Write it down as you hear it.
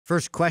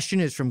First question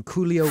is from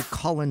Coolio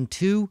Colin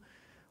 2.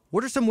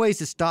 What are some ways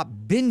to stop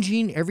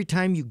binging every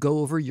time you go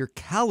over your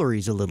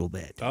calories a little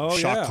bit? Oh,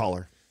 Shock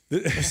collar.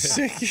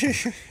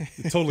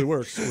 It totally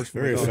works.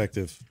 Very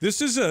effective.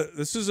 This is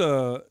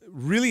a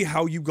really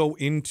how you go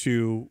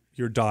into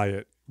your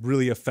diet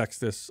really affects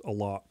this a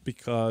lot,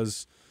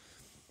 because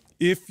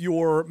if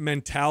your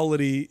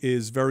mentality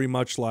is very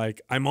much like,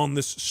 I'm on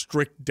this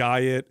strict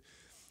diet,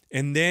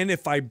 and then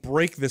if I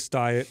break this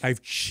diet,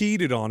 I've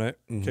cheated on it.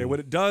 Okay, what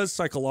it does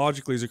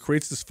psychologically is it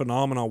creates this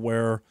phenomenon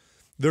where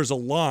there's a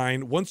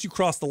line. Once you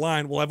cross the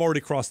line, well, I've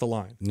already crossed the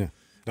line. Yeah.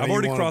 I've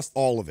already crossed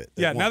all of it.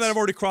 Yeah, now that I've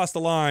already crossed the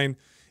line,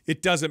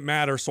 it doesn't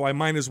matter, so I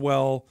might as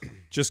well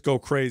just go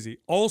crazy.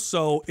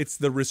 Also, it's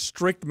the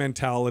restrict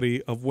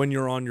mentality of when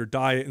you're on your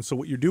diet, and so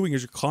what you're doing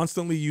is you're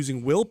constantly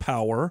using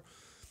willpower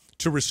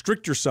to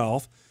restrict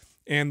yourself,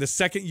 and the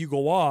second you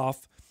go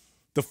off,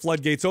 the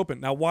floodgates open.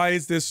 Now, why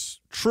is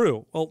this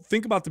true? Well,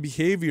 think about the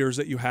behaviors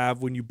that you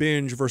have when you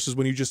binge versus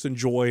when you just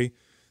enjoy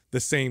the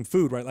same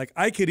food, right? Like,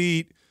 I could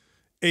eat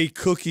a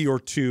cookie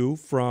or two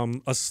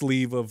from a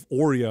sleeve of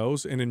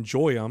Oreos and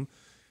enjoy them.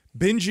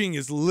 Binging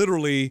is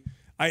literally,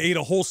 I ate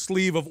a whole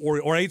sleeve of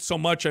Oreo, or I ate so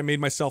much I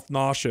made myself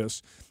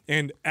nauseous.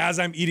 And as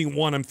I'm eating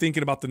one, I'm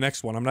thinking about the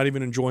next one. I'm not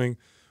even enjoying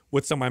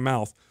what's in my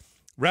mouth.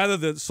 Rather,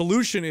 the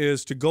solution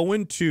is to go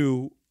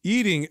into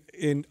eating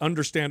and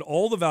understand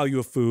all the value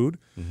of food.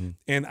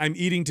 And I'm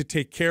eating to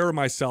take care of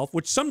myself,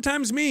 which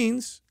sometimes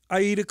means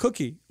I eat a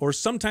cookie, or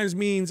sometimes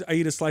means I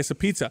eat a slice of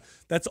pizza.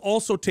 That's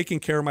also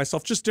taking care of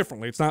myself just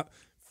differently. It's not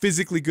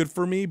physically good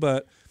for me,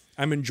 but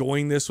I'm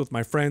enjoying this with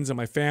my friends and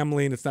my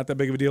family, and it's not that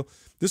big of a deal.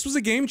 This was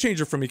a game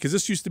changer for me, because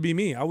this used to be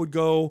me. I would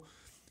go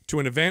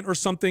to an event or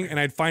something, and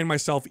I'd find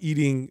myself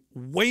eating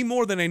way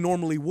more than I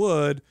normally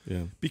would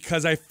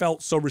because I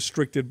felt so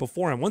restricted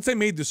beforehand. Once I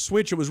made the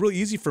switch, it was really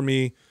easy for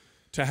me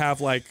to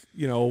have, like,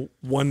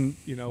 one,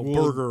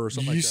 burger or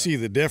something like that. You see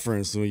the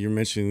difference when you're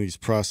mentioning these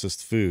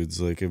processed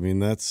foods. Like, I mean,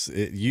 that's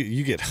it.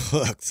 You get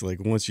hooked, like,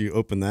 once you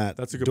open that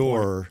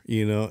door,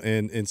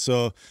 and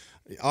so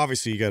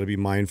obviously you got to be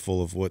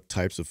mindful of what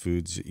types of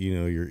foods,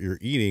 you're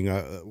eating.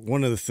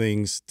 One of the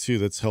things too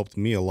that's helped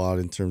me a lot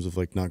in terms of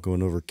like not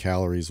going over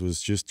calories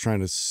was just trying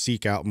to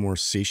seek out more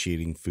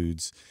satiating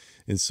foods.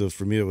 And so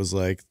for me, it was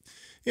like,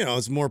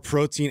 it's more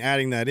protein,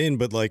 adding that in,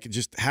 but like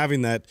just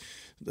having that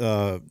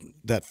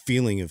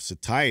feeling of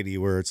satiety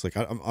where it's like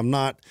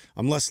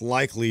I'm less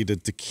likely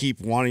to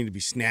keep wanting to be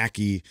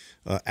snacky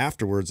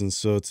afterwards. And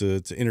so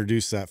to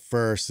introduce that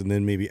first, and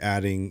then maybe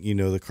adding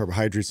the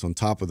carbohydrates on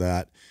top of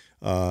that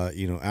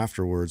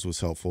afterwards was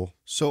helpful.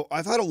 So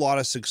I've had a lot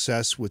of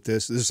success with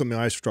this. This is something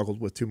I struggled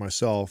with too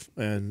myself,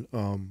 and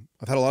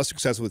I've had a lot of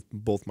success with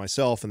both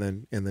myself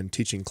and then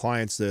teaching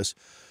clients this.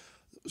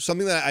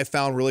 Something that I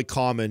found really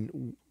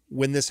common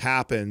when this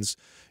happens,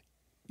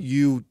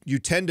 you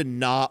tend to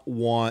not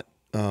want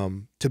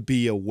to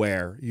be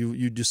aware.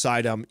 You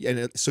decide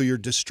and so you're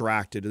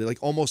distracted. It like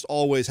almost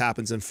always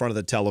happens in front of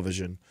the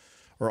television,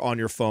 or on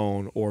your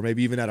phone, or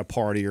maybe even at a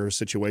party or a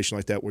situation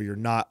like that where you're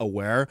not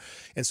aware.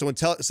 And so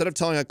instead of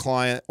telling a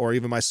client or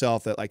even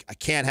myself that like I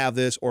can't have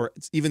this, or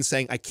even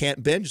saying I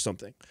can't binge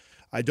something,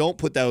 I don't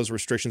put those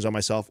restrictions on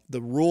myself.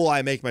 The rule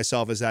I make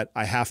myself is that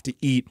I have to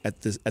eat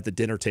at the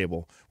dinner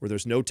table where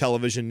there's no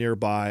television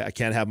nearby. I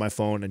can't have my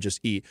phone and just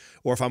eat.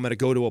 Or if I'm going to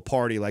go to a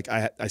party, like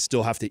I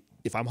still have to,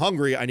 if I'm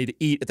hungry, I need to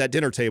eat at that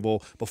dinner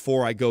table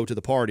before I go to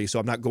the party. So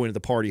I'm not going to the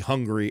party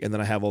hungry and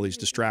then I have all these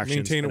distractions.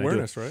 Maintain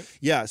awareness, right?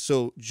 Yeah.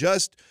 So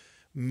just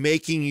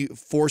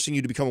forcing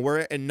you to become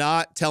aware, and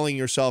not telling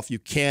yourself you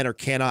can or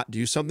cannot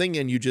do something.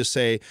 And you just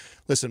say,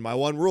 listen, my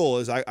one rule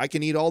is I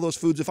can eat all those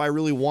foods if I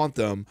really want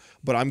them,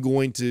 but I'm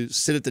going to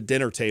sit at the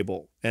dinner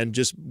table and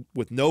just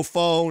with no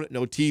phone,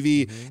 no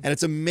TV. And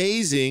it's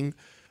amazing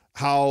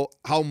how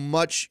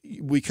much,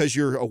 because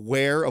you're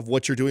aware of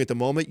what you're doing at the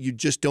moment, you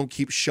just don't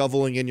keep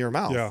shoveling in your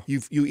mouth. Yeah.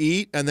 You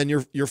eat, and then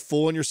you're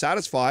full and you're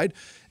satisfied,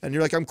 and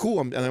you're like, I'm cool,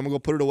 and I'm gonna go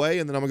put it away,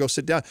 and then I'm gonna go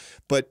sit down.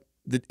 But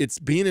it's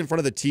being in front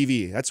of the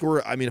TV. That's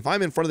where, I mean, if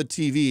I'm in front of the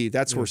TV,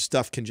 that's where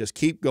stuff can just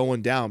keep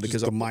going down,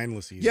 because the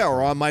mindless eating. Yeah,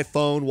 or on my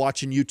phone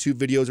watching YouTube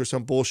videos or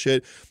some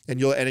bullshit, and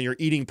you're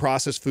eating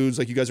processed foods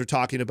like you guys are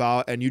talking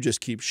about, and you just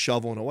keep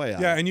shoveling away.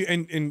 Yeah,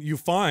 and you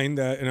find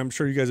that, and I'm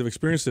sure you guys have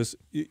experienced this.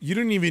 You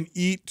didn't even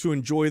eat to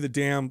enjoy the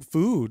damn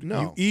food.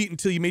 No, you eat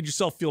until you made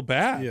yourself feel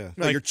bad. Yeah,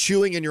 no, you're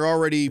chewing and you're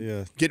already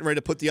getting ready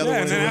to put the other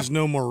one in. There's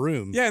no more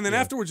room. Yeah, and then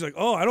afterwards you're like,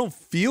 oh, I don't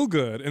feel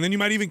good, and then you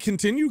might even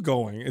continue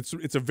going.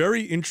 It's a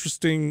very interesting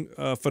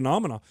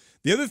phenomena.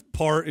 The other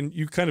part, and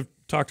you kind of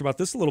talked about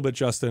this a little bit,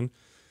 Justin,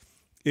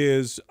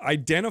 is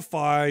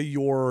identify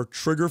your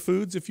trigger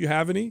foods if you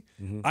have any.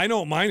 I know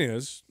what mine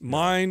is.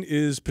 Mine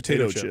is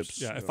potato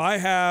chips. Yeah, if I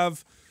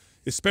have,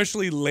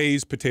 especially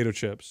Lay's potato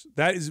chips,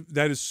 that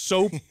is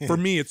so, for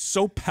me, it's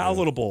so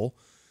palatable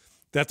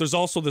that there's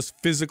also this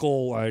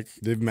physical, like,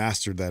 they've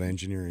mastered that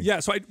engineering. Yeah,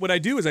 so what I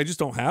do is I just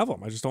don't have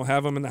them. I just don't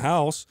have them in the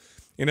house.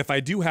 And if I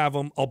do have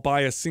them, I'll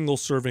buy a single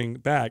serving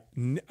bag.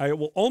 I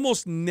will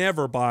almost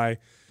never buy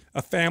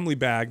a family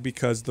bag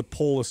because the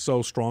pull is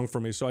so strong for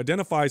me. So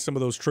identify some of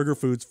those trigger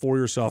foods for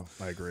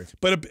yourself. I agree.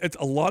 But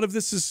a lot of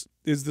this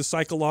is the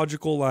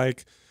psychological,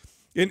 like,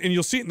 and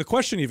you'll see it in the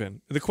question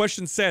even. The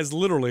question says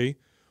literally,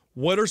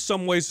 what are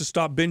some ways to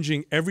stop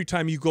binging every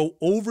time you go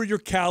over your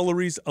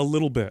calories a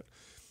little bit?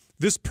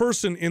 This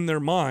person in their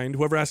mind,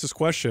 whoever asked this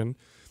question,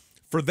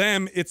 for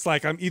them, it's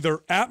like I'm either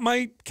at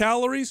my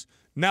calories.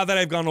 Now that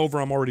I've gone over,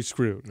 I'm already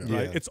screwed. Yeah.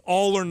 Right? It's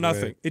all or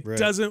nothing. It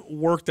doesn't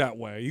work that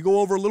way. You go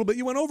over a little bit,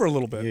 you went over a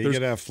little bit. Yeah, you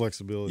gotta have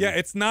flexibility. Yeah,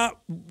 it's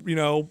not,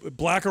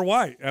 black or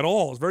white at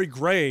all. It's very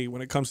gray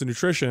when it comes to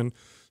nutrition.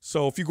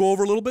 So if you go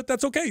over a little bit,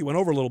 that's okay. You went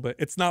over a little bit.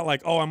 It's not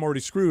like, oh, I'm already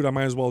screwed. I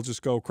might as well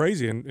just go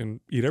crazy and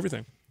eat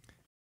everything.